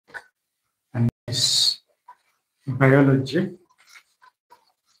is biology.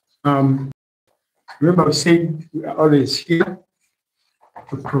 Remember we said we are always here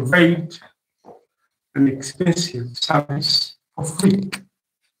to provide an expensive service for free.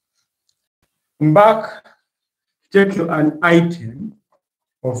 Back to take you an item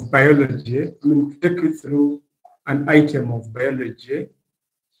of biology, take you through an item of biology,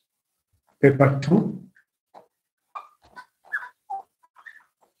 paper 2,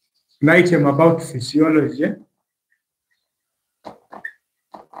 an item about physiology,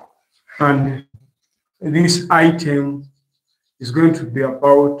 and this item is going to be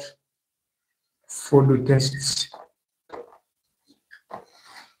about food tests.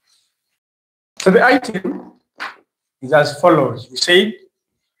 So the item is as follows. We say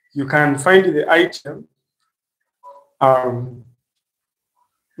you can find the item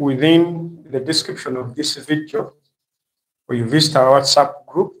within the description of this video, or you visit our WhatsApp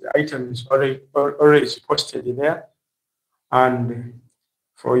group. The item is already posted there. And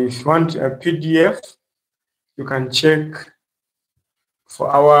for if you want a PDF, you can check for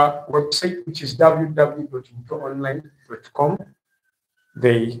our website, which is www.intoonline.com.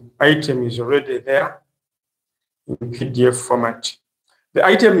 The item is already there in PDF format. The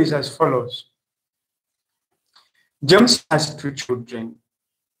item is as follows. James has 2 children,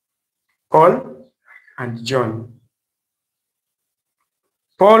 Paul and John.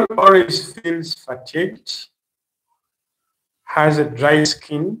 Paul always feels fatigued, has a dry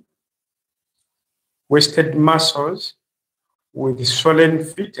skin, wasted muscles, with swollen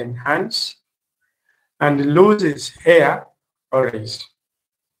feet and hands, and loses hair always.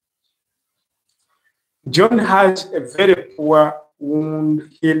 John has a very poor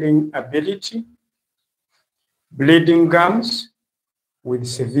wound healing ability, bleeding gums, with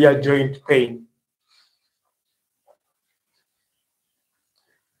severe joint pain.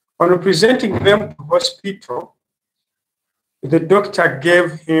 On presenting them to hospital, the doctor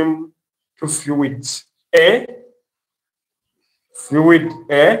gave him 2 fluids, fluid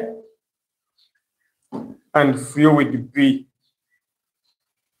A and fluid B.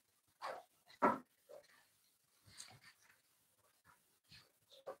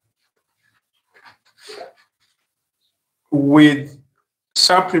 With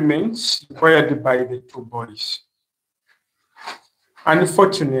supplements required by the 2 boys.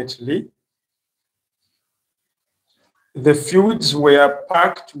 Unfortunately, the fluids were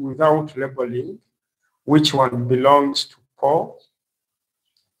packed without labeling which one belongs to Paul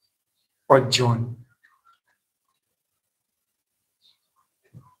or John.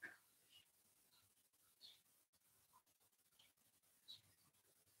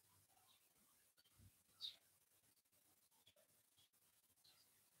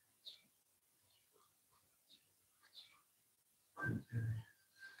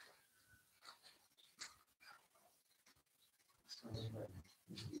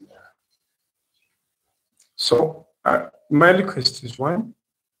 So my request is one,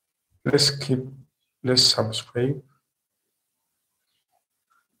 let's subscribe.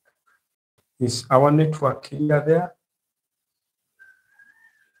 Is our network clear there?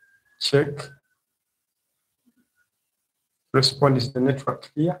 Check. Respond, is the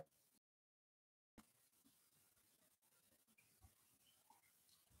network clear?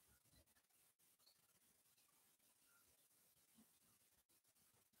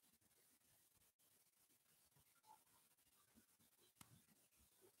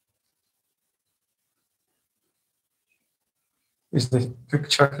 Is the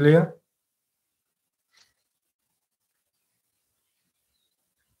picture clear?